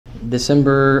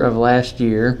December of last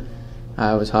year,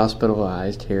 I was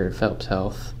hospitalized here at Phelps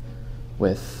Health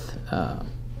with a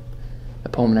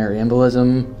pulmonary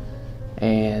embolism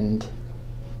and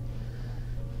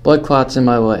blood clots in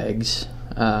my legs.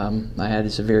 I had a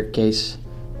severe case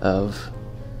of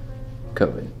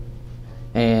COVID,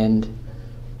 and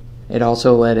it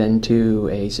also led into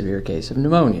a severe case of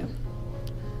pneumonia.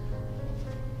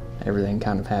 Everything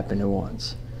kind of happened at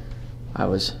once. I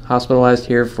was hospitalized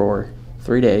here for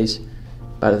 3 days.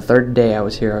 By the third day I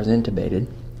was here, I was intubated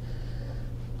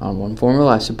on one form of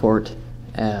life support.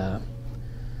 I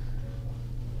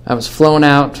was flown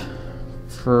out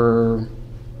for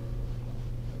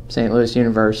St. Louis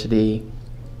University,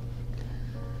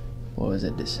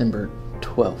 December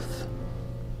 12th,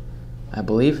 I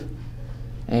believe.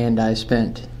 And I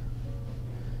spent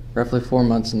roughly 4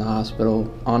 months in the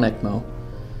hospital on ECMO,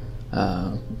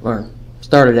 or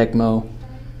started ECMO.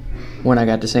 When I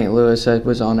got to St. Louis, I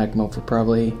was on ECMO for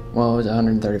probably, it was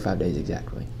 135 days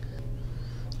exactly.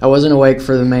 I wasn't awake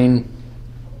for the main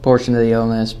portion of the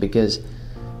illness because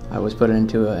I was put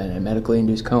into a medically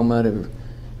induced coma to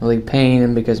relieve pain,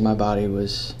 and because my body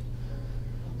was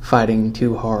fighting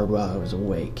too hard while I was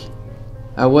awake.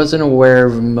 I wasn't aware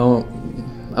of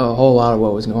a whole lot of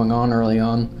what was going on early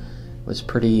on. I was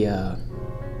pretty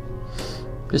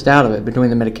just out of it.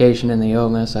 Between the medication and the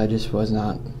illness, I just was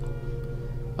not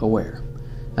aware.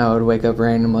 I would wake up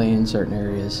randomly in certain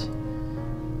areas,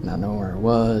 not knowing where I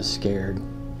was, scared,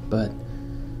 but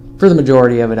for the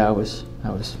majority of it I was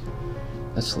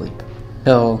asleep.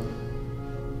 Till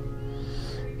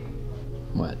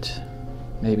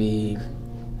maybe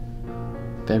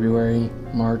February,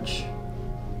 March,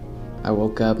 I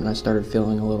woke up and I started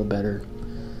feeling a little better.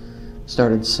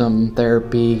 Started some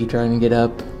therapy, trying to get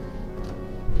up.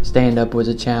 Stand up was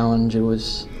a challenge. It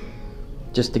was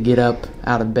just to get up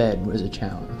out of bed was a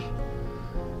challenge.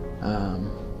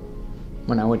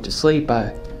 When I went to sleep,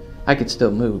 I could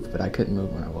still move, but I couldn't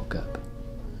move when I woke up.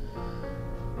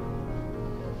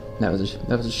 That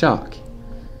was a shock.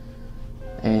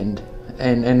 And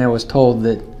I was told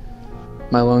that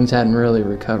my lungs hadn't really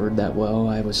recovered that well.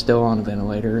 I was still on a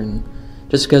ventilator, and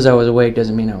just because I was awake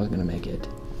doesn't mean I was going to make it.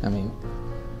 I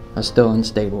was still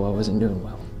unstable. I wasn't doing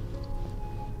well.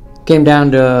 Came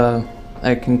down to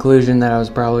a conclusion that I was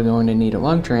probably going to need a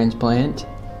lung transplant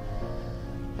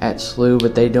at SLU,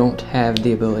 but they don't have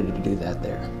the ability to do that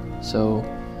there. So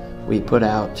we put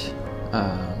out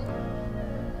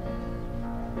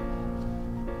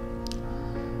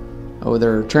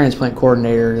their transplant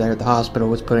coordinator there at the hospital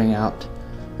was putting out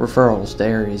referrals to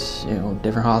areas,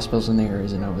 different hospitals in the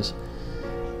areas, and I was,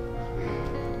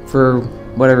 for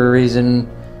whatever reason,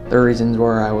 the reasons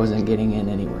were I wasn't getting in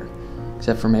anywhere,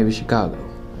 except for maybe Chicago.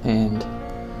 And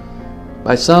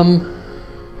by some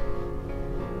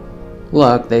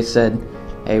luck, they said,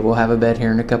 hey, we'll have a bed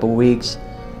here in a couple weeks.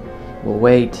 We'll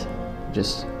wait.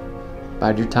 Just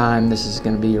bide your time. This is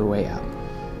going to be your way out.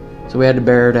 So we had to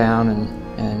bear down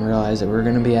and realize that we're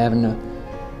going to be having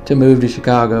to move to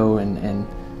Chicago and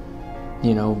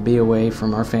be away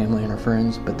from our family and our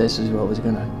friends. But this is what was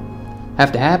going to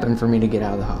have to happen for me to get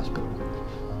out of the hospital.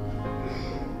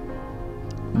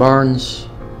 Barnes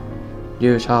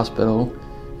Jewish Hospital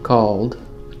called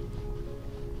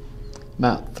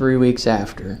about 3 weeks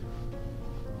after,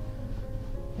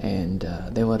 and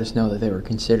they let us know that they were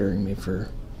considering me for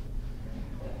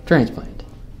transplant.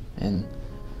 And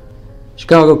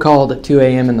Chicago called at 2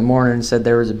 a.m. in the morning and said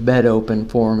there was a bed open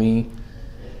for me.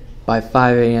 By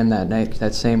 5 a.m. that night,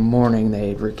 that same morning, they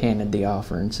had recanted the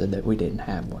offer and said that we didn't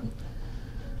have one.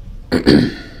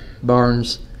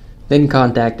 Barnes then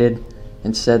contacted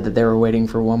and said that they were waiting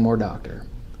for one more doctor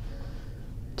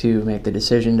to make the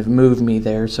decision to move me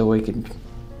there so we could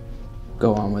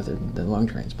go on with the lung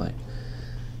transplant.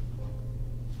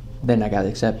 Then I got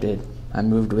accepted. I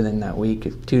moved within that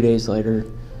week. 2 days later,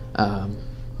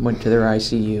 went to their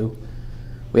ICU.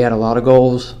 We had a lot of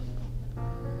goals.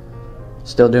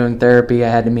 Still doing therapy. I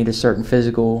had to meet a certain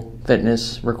physical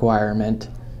fitness requirement,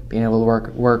 being able to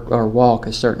work or walk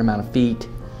a certain amount of feet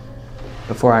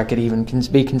before I could even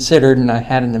be considered, and I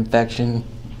had an infection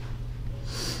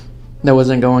that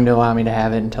wasn't going to allow me to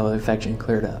have it until the infection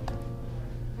cleared up.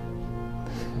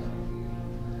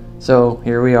 So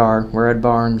here we are. We're at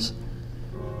Barnes,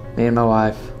 me and my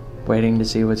wife, waiting to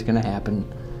see what's going to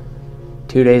happen.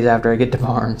 2 days after I get to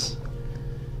Barnes,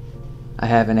 I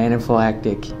have an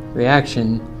anaphylactic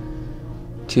reaction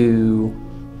to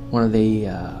one of the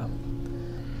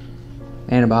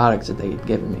antibiotics that they had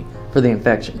given me for the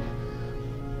infection.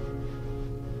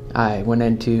 I went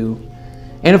into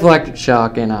anaphylactic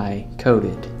shock and I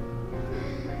coded.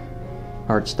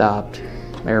 Heart stopped,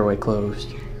 airway closed.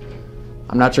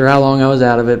 I'm not sure how long I was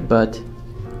out of it, but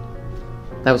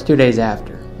that was 2 days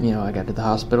after. I got to the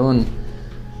hospital and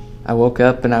I woke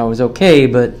up and I was okay,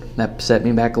 but that set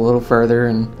me back a little further,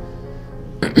 and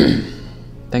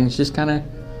things just kind of,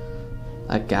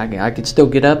 I could still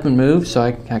get up and move, so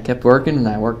I kept working, and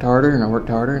I worked harder and I worked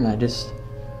harder, and I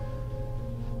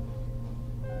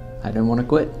didn't want to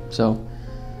quit. So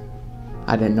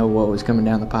I didn't know what was coming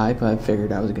down the pipe. I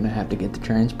figured I was going to have to get the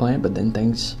transplant, but then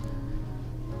things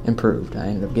improved. I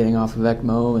ended up getting off of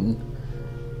ECMO and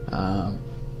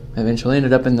eventually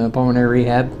ended up in the pulmonary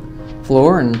rehab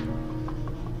floor, and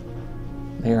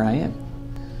here I am.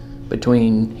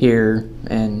 Between here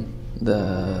and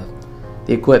the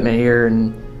equipment here,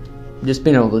 and just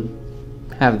being able to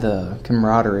have the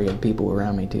camaraderie of people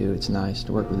around me too. It's nice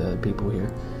to work with other people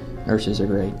here. Nurses are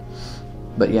great.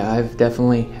 But yeah, I've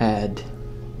definitely had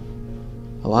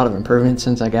a lot of improvement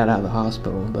since I got out of the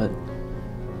hospital, but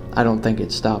I don't think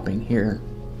it's stopping here.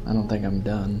 I don't think I'm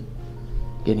done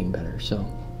getting better, so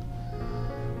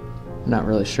I'm not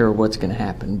really sure what's going to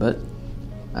happen, but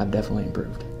I've definitely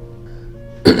improved.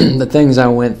 The things I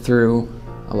went through,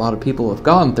 a lot of people have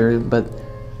gone through, but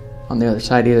on the other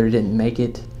side either didn't make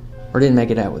it or didn't make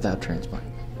it out without transplant.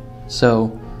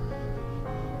 So,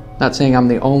 not saying I'm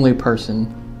the only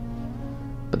person,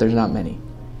 but there's not many.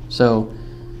 So,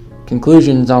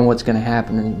 conclusions on what's going to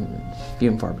happen are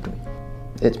few and far between.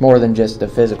 It's more than just a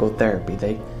physical therapy.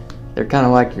 They're kind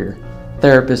of like your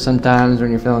therapist sometimes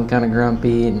when you're feeling kind of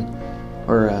grumpy,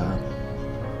 or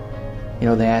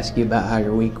they ask you about how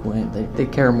your week went. They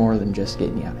care more than just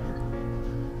getting you out of here.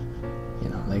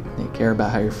 They care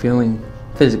about how you're feeling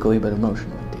physically, but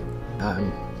emotionally too.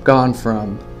 I'm gone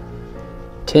from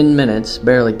 10 minutes,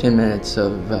 barely 10 minutes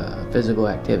of physical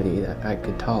activity that I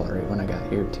could tolerate when I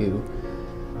got here to,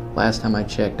 last time I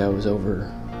checked I was over,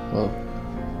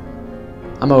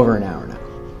 I'm over an hour now.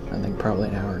 I think probably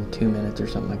an hour and 2 minutes or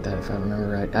something like that, if I remember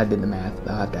right. I did the math,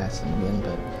 I'll have to ask them again,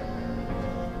 but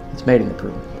it's made an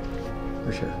improvement,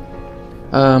 for sure.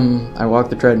 I walk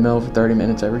the treadmill for 30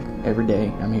 minutes every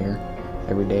day. I'm here.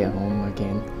 Every day I'm home when I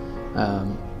can.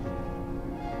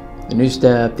 The new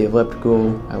step, the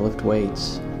elliptical, I lift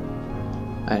weights,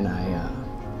 and I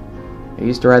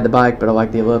used to ride the bike, but I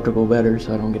like the elliptical better,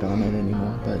 so I don't get on it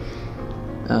anymore. But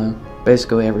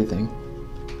basically everything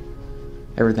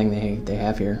they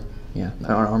have here, yeah,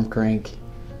 the arm crank.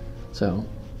 So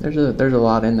there's a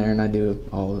lot in there, and I do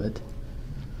all of it.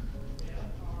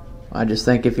 I just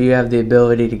think if you have the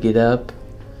ability to get up,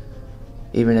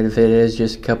 even if it is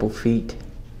just a couple feet,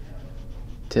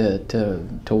 to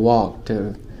walk,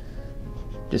 to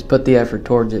just put the effort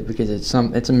towards it, because it's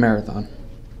a marathon.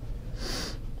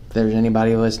 If there's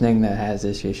anybody listening that has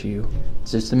this issue,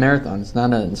 it's just a marathon. It's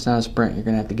not a sprint. You're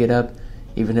gonna have to get up,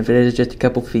 even if it is just a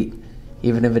couple feet,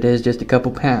 even if it is just a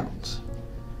couple pounds.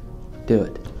 Do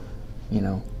it,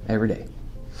 every day.